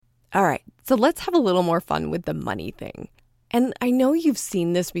All right, so let's have a little more fun with the money thing. And I know you've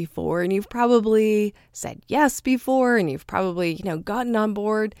seen this before, and you've probably said yes before, and you've probably, gotten on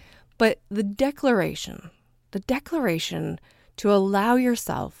board. But the declaration to allow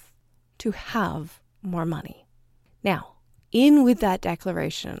yourself to have more money. Now, in with that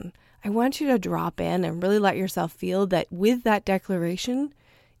declaration, I want you to drop in and really let yourself feel that with that declaration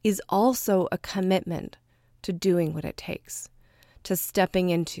is also a commitment to doing what it takes, to stepping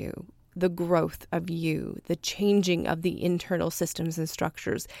into the growth of you, the changing of the internal systems and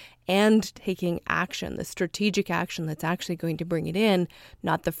structures, and taking action, the strategic action that's actually going to bring it in,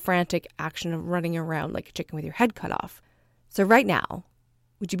 not the frantic action of running around like a chicken with your head cut off. So right now,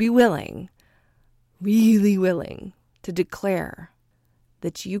 would you be willing, really willing, to declare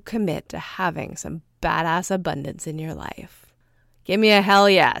that you commit to having some badass abundance in your life? Give me a hell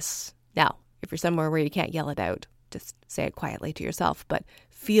yes. Now, if you're somewhere where you can't yell it out, just say it quietly to yourself, but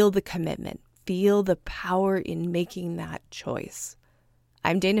feel the commitment, feel the power in making that choice.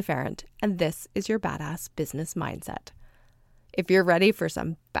 I'm Dana Ferrand, and this is your Badass Business Mindset. If you're ready for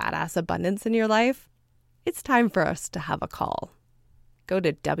some badass abundance in your life, it's time for us to have a call. Go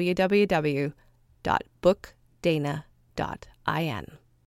to www.bookdana.in.